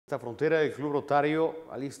Esta frontera, el Club Rotario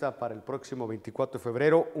alista para el próximo 24 de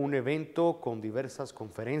febrero un evento con diversas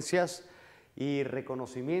conferencias y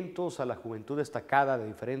reconocimientos a la juventud destacada de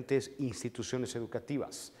diferentes instituciones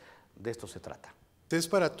educativas. De esto se trata. Es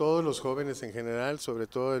para todos los jóvenes en general, sobre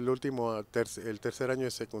todo el tercer año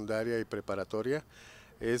de secundaria y preparatoria.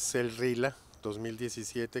 Es el RILA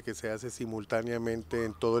 2017 que se hace simultáneamente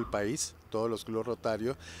en todo el país, todos los clubes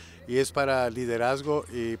Rotario, y es para liderazgo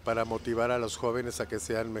y para motivar a los jóvenes a que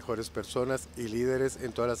sean mejores personas y líderes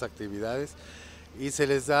en todas las actividades. Y se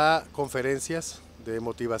les da conferencias de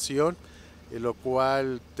motivación, en lo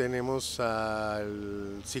cual tenemos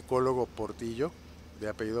al psicólogo Portillo, de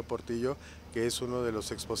apellido Portillo, que es uno de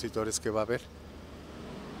los expositores que va a haber.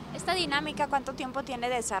 Esta dinámica, ¿cuánto tiempo tiene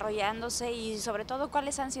desarrollándose y sobre todo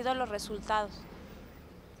cuáles han sido los resultados?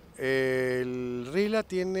 El RILA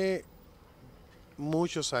tiene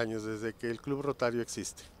muchos años desde que el Club Rotario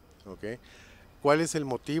existe. ¿Okay? ¿Cuál es el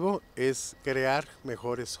motivo? Es crear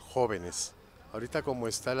mejores jóvenes. Ahorita como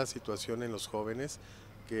está la situación en los jóvenes,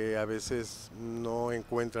 que a veces no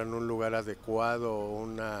encuentran un lugar adecuado o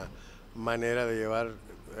una manera de llevar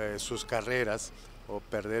sus carreras o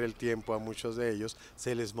perder el tiempo a muchos de ellos,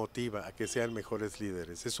 se les motiva a que sean mejores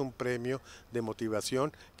líderes. Es un premio de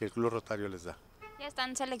motivación que el Club Rotario les da. ¿Ya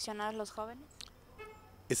están seleccionados los jóvenes?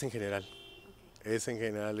 Es en general. Es en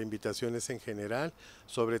general, la invitación es en general,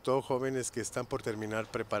 sobre todo jóvenes que están por terminar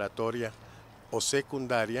preparatoria o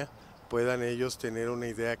secundaria, puedan ellos tener una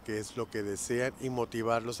idea qué es lo que desean y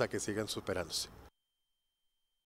motivarlos a que sigan superándose.